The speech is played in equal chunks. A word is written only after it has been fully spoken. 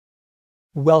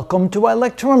Welcome to our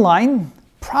lecture online.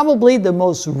 Probably the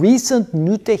most recent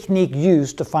new technique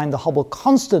used to find the Hubble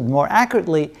constant more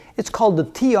accurately, it's called the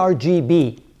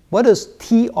TRGB. What does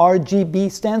TRGB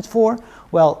stands for?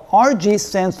 Well, RG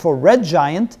stands for red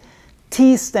giant,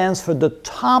 T stands for the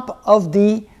top of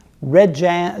the red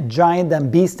giant,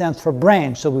 and B stands for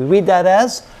branch. So we read that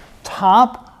as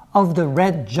top of the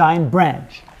red giant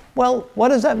branch. Well, what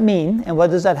does that mean, and what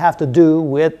does that have to do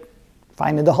with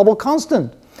finding the Hubble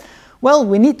constant? Well,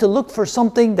 we need to look for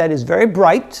something that is very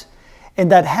bright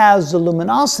and that has a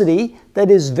luminosity that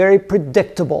is very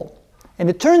predictable. And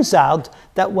it turns out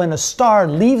that when a star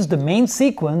leaves the main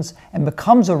sequence and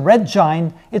becomes a red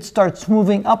giant, it starts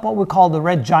moving up what we call the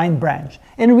red giant branch.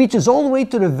 And it reaches all the way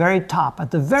to the very top. At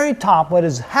the very top, what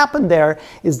has happened there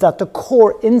is that the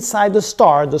core inside the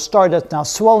star that's now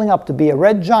swelling up to be a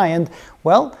red giant,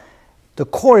 well, the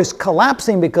core is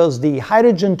collapsing because the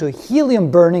hydrogen to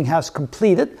helium burning has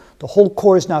completed. The whole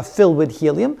core is now filled with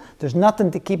helium. There's nothing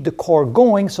to keep the core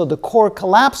going, so the core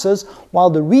collapses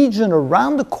while the region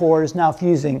around the core is now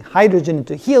fusing hydrogen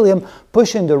into helium,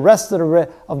 pushing the rest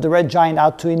of the red giant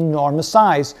out to enormous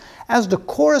size. As the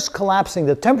core is collapsing,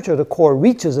 the temperature of the core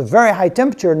reaches a very high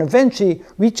temperature and eventually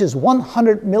reaches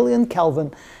 100 million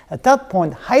Kelvin. At that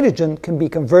point, hydrogen can be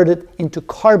converted into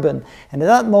carbon, and at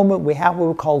that moment we have what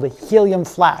we call the helium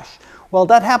flash. Well,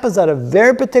 that happens at a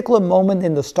very particular moment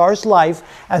in the star's life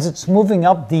as it's moving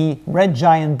up the red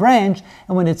giant branch,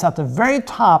 and when it's at the very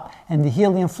top and the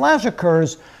helium flash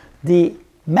occurs, the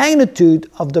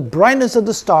magnitude of the brightness of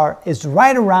the star is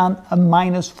right around a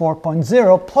minus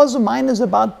 4.0, plus or minus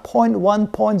about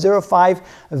 0.1, 0.05,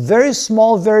 a very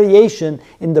small variation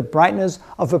in the brightness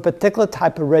of a particular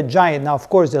type of red giant. Now, of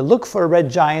course, they look for a red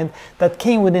giant that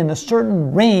came within a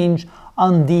certain range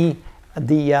on the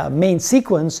main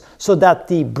sequence, so that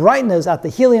the brightness at the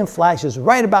helium flash is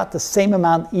right about the same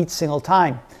amount each single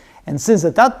time. And since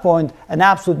at that point an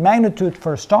absolute magnitude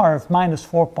for a star of minus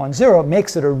 4.0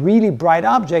 makes it a really bright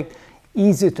object,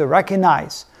 easy to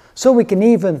recognize. So we can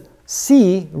even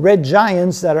see red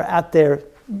giants that are at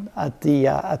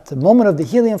the moment of the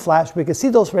helium flash. We can see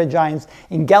those red giants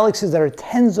in galaxies that are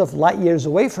tens of light years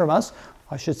away from us,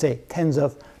 I should say tens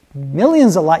of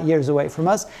millions of light years away from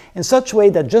us, in such a way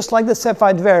that just like the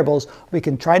Cepheid variables, we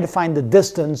can try to find the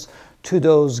distance to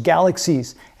those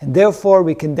galaxies. And therefore,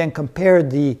 we can then compare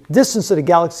the distance of the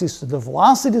galaxies to the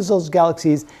velocities of those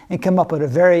galaxies and come up with a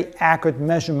very accurate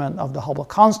measurement of the Hubble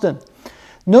constant.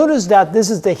 Notice that this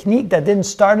is a technique that didn't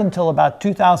start until about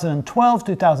 2012,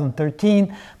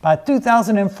 2013. By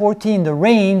 2014, the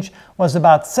range was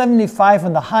about 75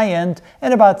 on the high end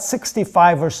and about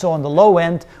 65 or so on the low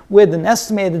end, with an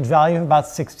estimated value of about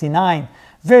 69.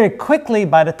 Very quickly,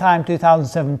 by the time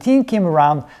 2017 came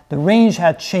around, the range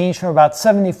had changed from about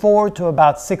 74 to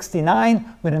about 69,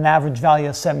 with an average value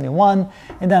of 71.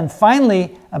 And then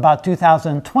finally, about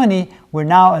 2020, we're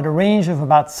now at a range of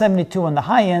about 72 on the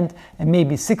high end and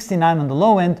maybe 69 on the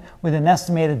low end, with an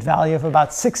estimated value of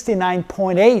about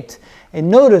 69.8. And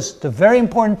notice the very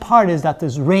important part is that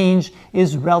this range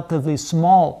is relatively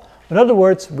small. In other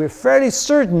words, we're fairly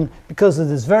certain, because of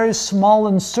this very small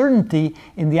uncertainty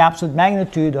in the absolute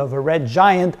magnitude of a red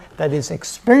giant that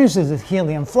experiences a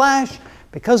helium flash,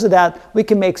 because of that, we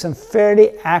can make some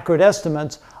fairly accurate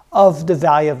estimates of the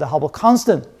value of the Hubble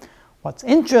constant. What's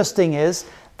interesting is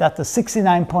that the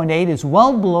 69.8 is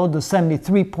well below the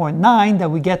 73.9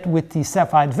 that we get with the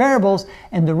Cepheid variables,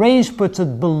 and the range puts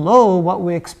it below what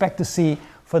we expect to see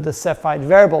for the Cepheid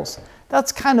variables.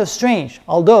 That's kind of strange,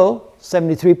 although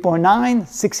 73.9,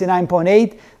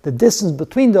 69.8, the distance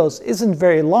between those isn't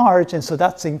very large, and so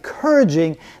that's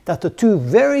encouraging that the two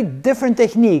very different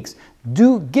techniques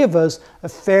do give us a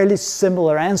fairly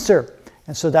similar answer.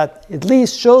 And so that at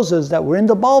least shows us that we're in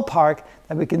the ballpark,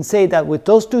 that we can say that with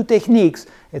those two techniques,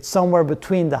 it's somewhere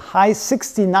between the high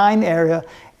 69 area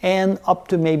and up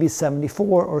to maybe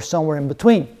 74 or somewhere in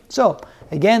between. So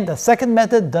again, the second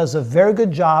method does a very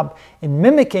good job in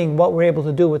mimicking what we're able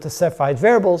to do with the Cepheid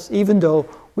variables, even though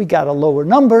we got a lower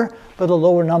number, but a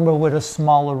lower number with a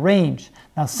smaller range.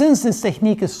 Now, since this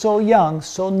technique is so young,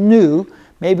 so new,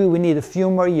 maybe we need a few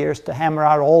more years to hammer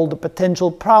out all the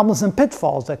potential problems and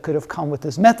pitfalls that could have come with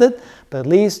this method, but at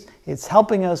least it's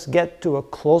helping us get to a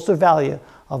closer value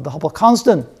of the Hubble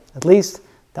constant. At least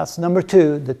that's number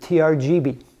 2, the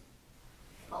TRGB.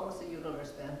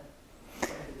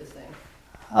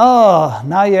 Oh,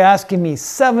 now you're asking me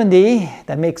 70.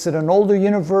 That makes it an older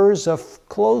universe of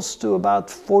close to about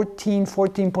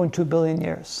 14.2 billion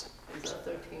years.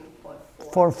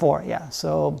 13.4. Yeah.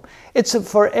 So it's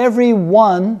for every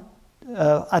one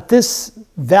at this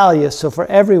value. So for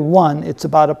every one, it's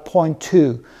about a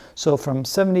 0.2. So from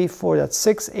 74, that's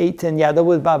 6, 8, 10. Yeah, that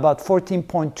was about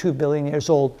 14.2 billion years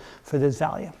old for this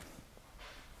value.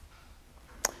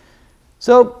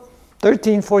 So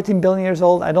 13, 14 billion years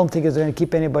old, I don't think it's going to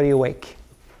keep anybody awake.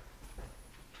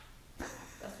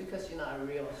 That's because you're not a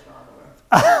real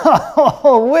astronomer.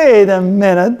 Oh, wait a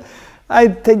minute. I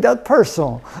take that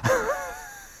personal.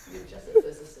 You're just a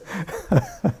physicist.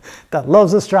 That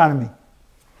loves astronomy.